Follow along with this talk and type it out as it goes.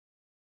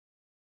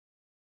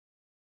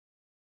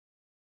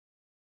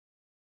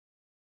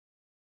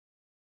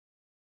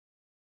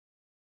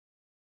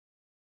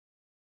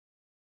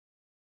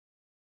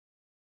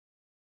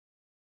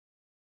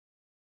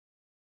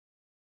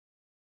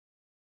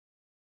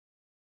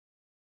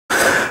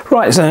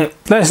Right, so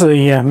there's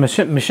the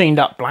machined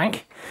up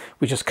blank,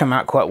 which has come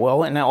out quite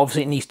well, and now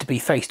obviously it needs to be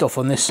faced off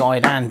on this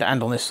side and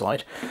on this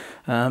side.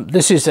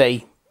 This is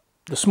the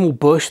small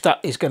bush that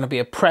is going to be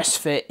a press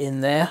fit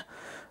in there.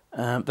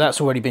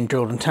 That's already been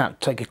drilled and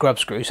tapped. Take a grub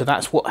screw, so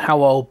that's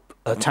how I'll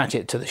attach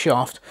it to the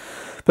shaft.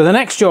 But the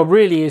next job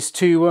really is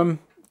to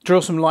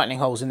drill some lightning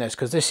holes in this,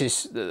 because this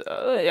is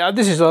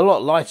a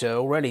lot lighter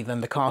already than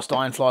the cast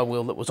iron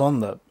flywheel that was on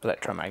the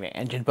Electromagnet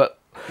Engine, but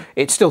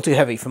it's still too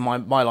heavy for my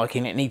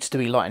liking. It needs to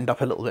be lightened up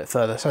a little bit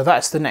further, so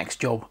that's the next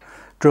job.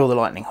 Drill the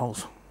lightning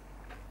holes.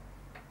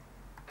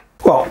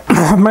 Well,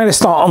 I've made a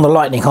start on the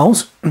lightning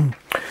holes.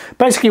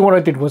 Basically what I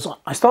did was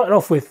I started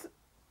off with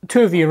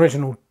 2 of the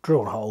original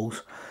drill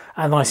holes,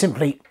 and I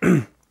simply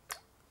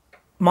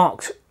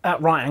marked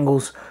at right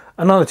angles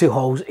another 2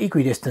 holes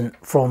equidistant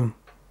from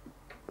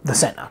the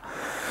centre.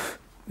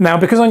 Now,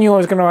 because I knew I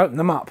was going to open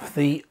them up,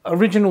 the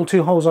original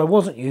 2 holes I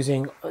wasn't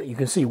using, you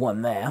can see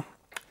one there,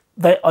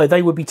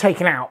 they would be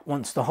taken out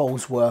once the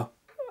holes were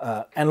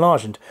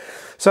enlarged.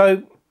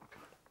 So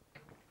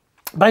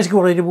basically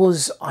what I did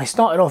was I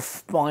started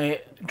off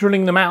by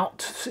drilling them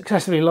out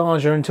successively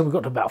larger until we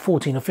got to about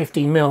 14 or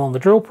 15 mil on the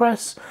drill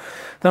press.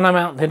 Then I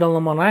mounted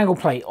them on an angle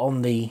plate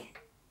on the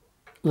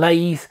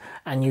lathe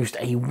and used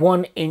a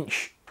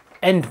 1-inch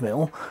end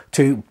mill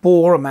to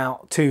bore them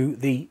out to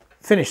the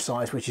finished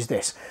size, which is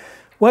this.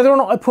 Whether or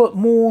not I put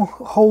more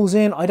holes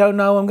in, I don't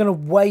know. I'm going to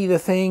weigh the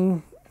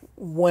thing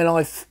when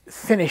I've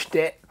finished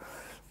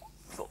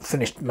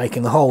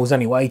making the holes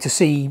anyway, to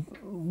see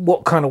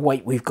what kind of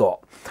weight we've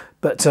got.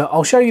 But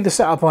I'll show you the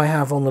setup I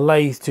have on the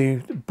lathe to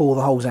bore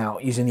the holes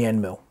out using the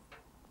end mill.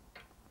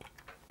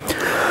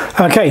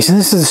 Okay, so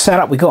this is the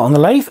setup we got on the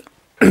lathe.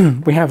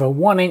 We have a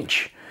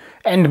 1-inch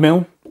end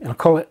mill in a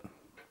collet.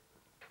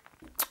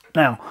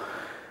 Now,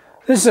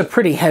 this is a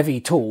pretty heavy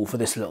tool for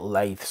this little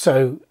lathe,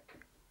 so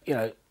you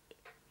know,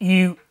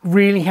 you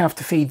really have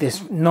to feed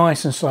this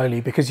nice and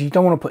slowly, because you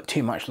don't want to put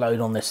too much load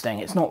on this thing.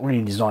 It's not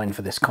really designed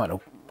for this kind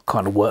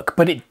of work,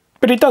 but it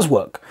does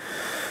work.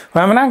 I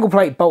have an angle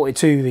plate bolted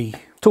to the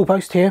tool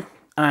post here,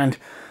 and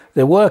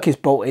the work is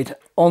bolted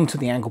onto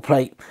the angle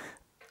plate.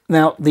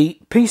 Now, the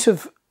piece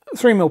of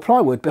 3mm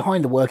plywood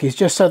behind the work is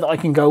just so that I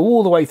can go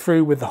all the way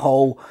through with the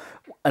hole,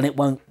 and I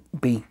won't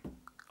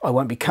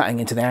be cutting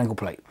into the angle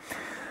plate.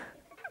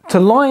 To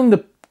line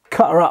the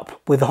cutter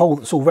up with the hole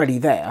that's already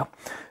there,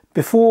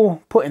 before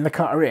putting the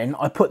cutter in,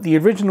 I put the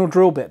original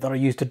drill bit that I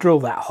used to drill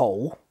that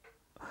hole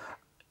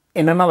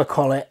in another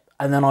collet,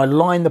 and then I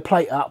line the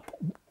plate up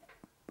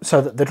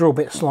so that the drill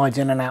bit slides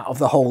in and out of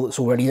the hole that's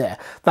already there.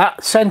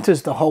 That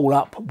centers the hole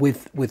up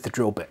with the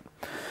drill bit.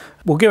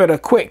 We'll give it a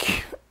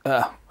quick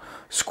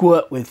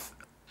squirt with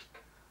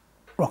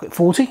Rocket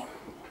 40.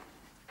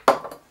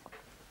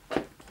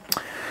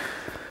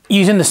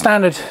 Using the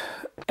standard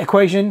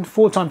equation,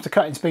 4 times the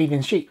cutting speed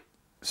in sheet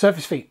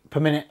surface feet per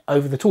minute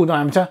over the tool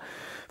diameter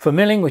for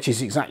milling, which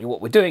is exactly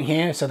what we're doing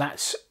here. So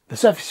that's the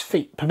surface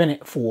feet per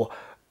minute for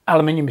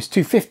aluminium is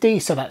 250,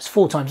 so that's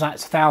 4 times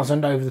that's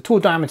 1,000 over the tool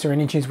diameter in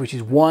inches, which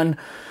is 1.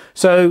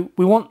 So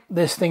we want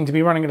this thing to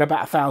be running at about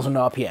 1,000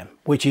 RPM,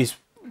 which is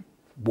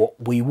what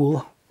we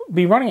will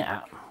be running it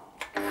at.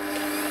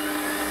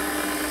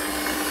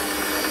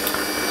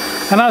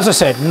 And as I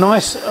said,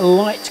 nice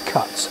light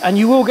cuts, and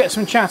you will get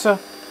some chatter.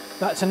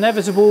 That's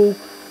inevitable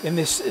in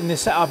this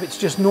setup. It's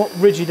just not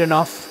rigid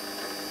enough.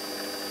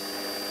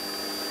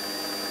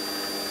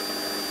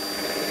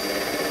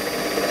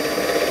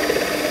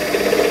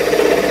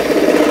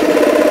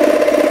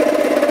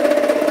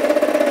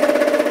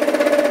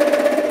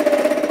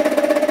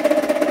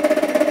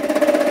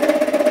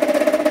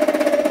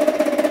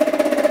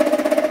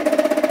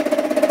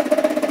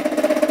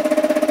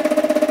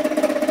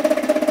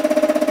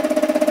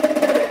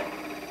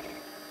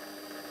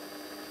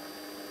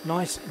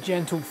 Nice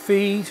gentle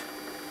feed.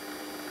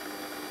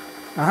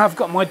 I have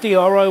got my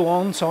DRO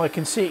on so I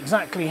can see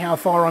exactly how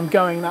far I'm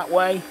going that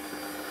way.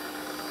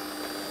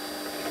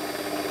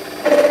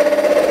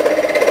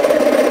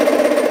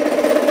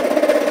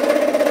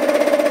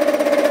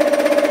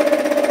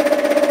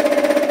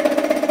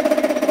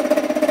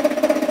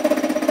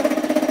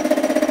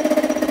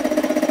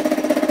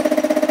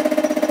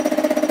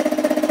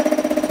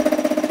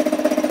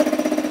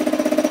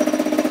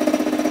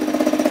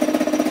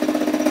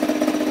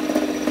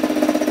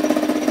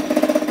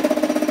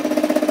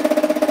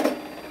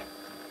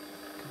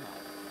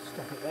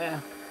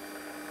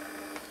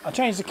 I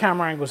changed the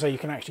camera angle so you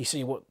can actually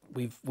see what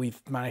we've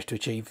managed to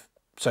achieve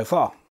so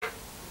far.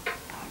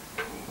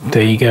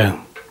 There you go.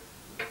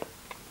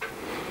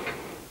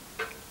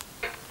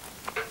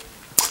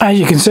 As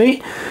you can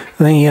see,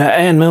 the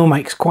end mill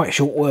makes quite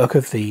short work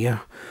of the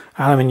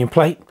aluminium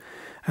plate,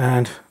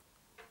 and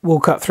we'll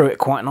cut through it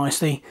quite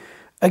nicely.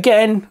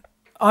 Again,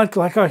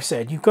 like I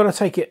said, you've got to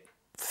take it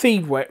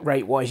feed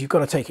rate wise. You've got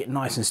to take it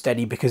nice and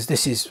steady, because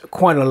this is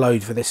quite a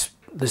load for this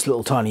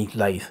little tiny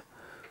lathe.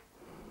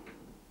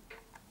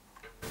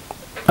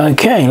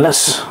 Okay,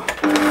 let's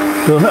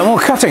do a bit more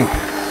cutting.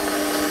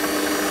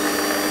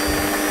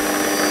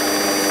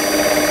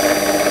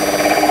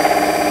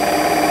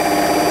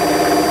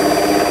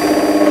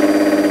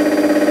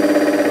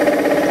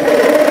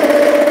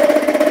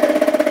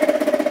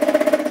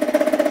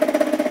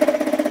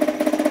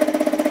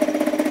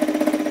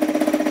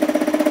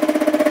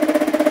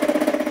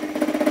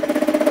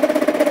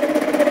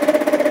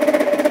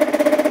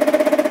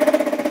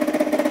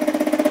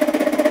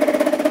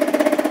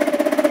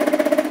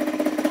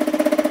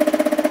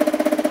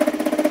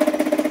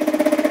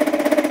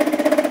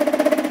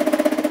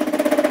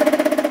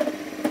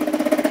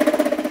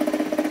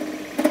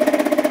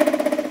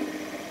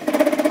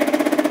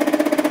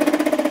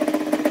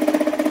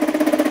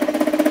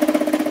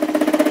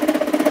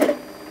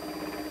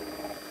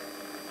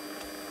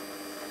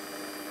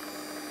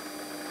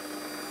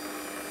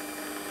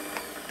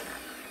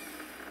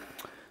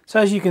 So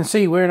as you can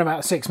see, we're in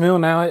about 6mm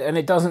now, and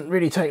it doesn't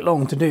really take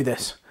long to do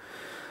this.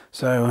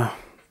 So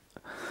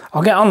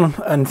I'll get on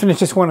and finish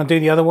this one and do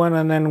the other one,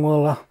 and then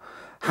we'll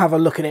have a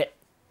look at it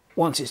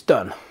once it's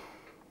done.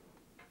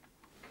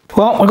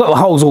 Well, I've got the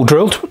holes all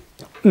drilled.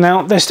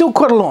 Now, there's still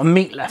quite a lot of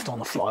meat left on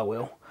the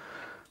flywheel.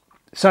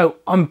 So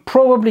I'm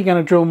probably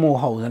going to drill more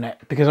holes in it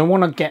because I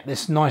want to get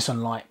this nice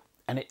and light.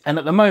 And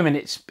at the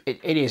moment, it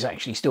is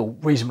actually still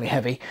reasonably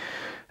heavy.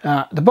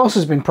 The boss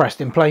has been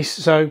pressed in place,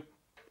 so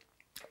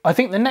I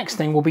think the next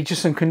thing will be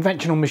just some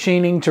conventional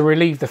machining to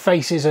relieve the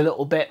faces a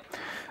little bit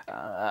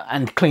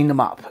and clean them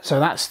up. So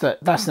that's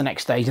the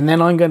next stage, and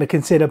then I'm going to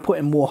consider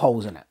putting more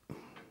holes in it.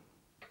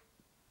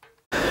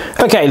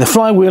 Okay, the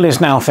flywheel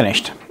is now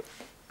finished.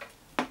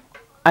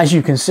 As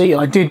you can see,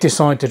 I did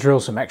decide to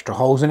drill some extra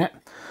holes in it.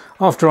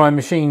 After I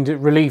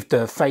relieved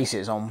the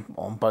faces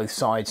on both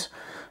sides,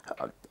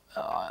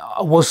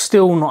 I was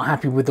still not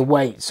happy with the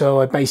weight,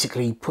 so I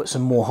basically put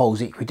some more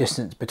holes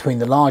equidistant between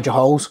the larger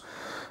holes.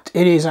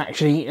 It is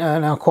actually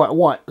now quite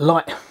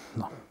light.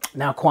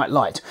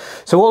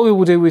 So what we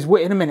will do is,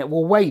 in a minute,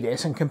 we'll weigh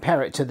this and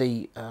compare it to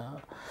the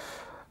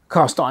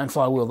cast iron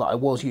flywheel that I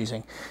was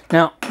using.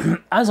 Now,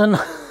 as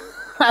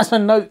a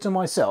note to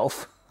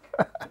myself,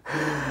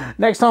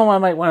 next time I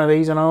make one of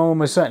these, and I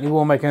almost certainly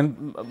will make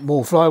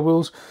more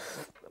flywheels,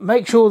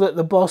 make sure that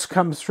the boss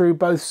comes through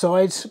both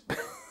sides,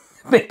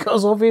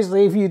 because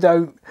obviously if you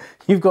don't,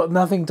 you've got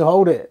nothing to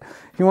hold it.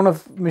 If you want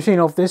to machine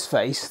off this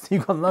face,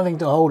 you've got nothing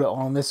to hold it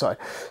on this side.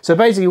 So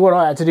basically what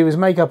I had to do was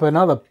make up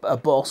a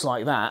boss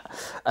like that,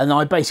 and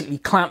I basically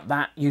clamped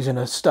that using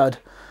a stud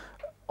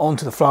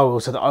onto the flywheel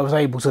so that I was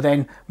able to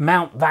then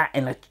mount that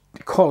in a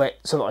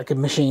collet so that I could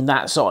machine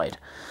that side.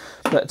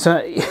 But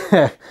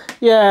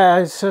yeah,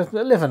 it's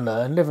live and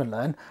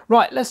learn.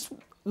 Right, let's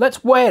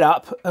weigh it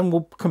up and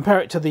we'll compare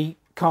it to the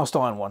cast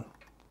iron one.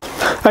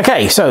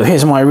 Okay, so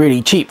here's my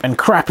really cheap and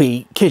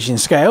crappy kitchen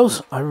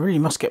scales. I really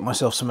must get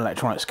myself some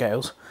electronic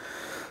scales.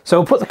 So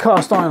I'll put the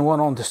cast iron one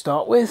on to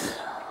start with.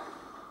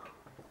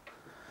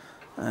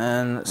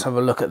 And let's have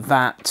a look at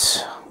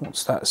that.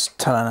 What's that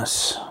telling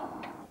us?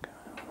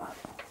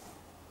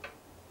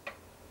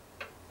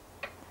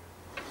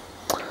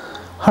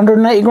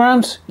 180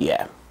 grams?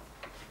 Yeah.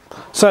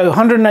 So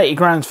 180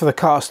 grams for the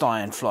cast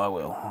iron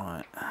flywheel.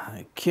 Right,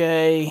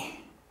 okay.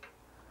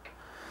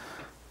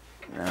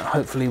 Now,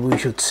 hopefully we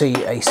should see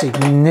a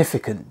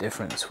significant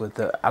difference with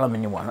the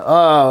aluminium one.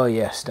 Oh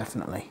yes,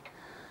 definitely.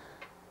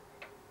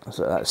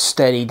 So that's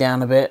steady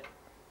down a bit.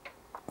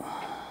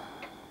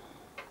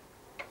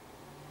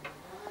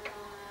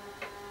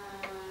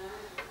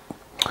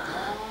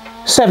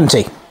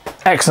 $70.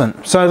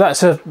 Excellent. So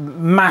that's a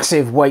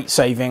massive weight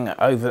saving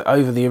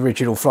over the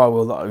original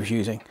flywheel that I was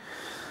using.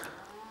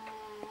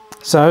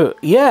 So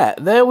yeah,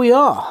 there we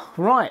are.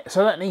 Right,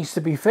 so that needs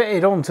to be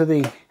fitted onto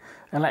the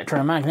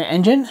electromagnet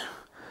engine,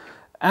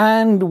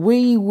 and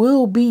we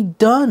will be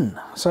done.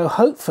 So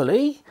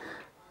hopefully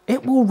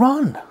it will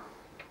run.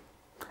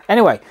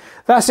 Anyway,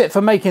 that's it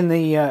for making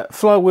the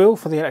flywheel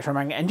for the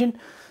electromagnet engine.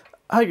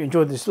 I hope you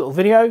enjoyed this little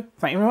video.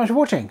 Thank you very much for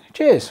watching.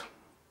 Cheers.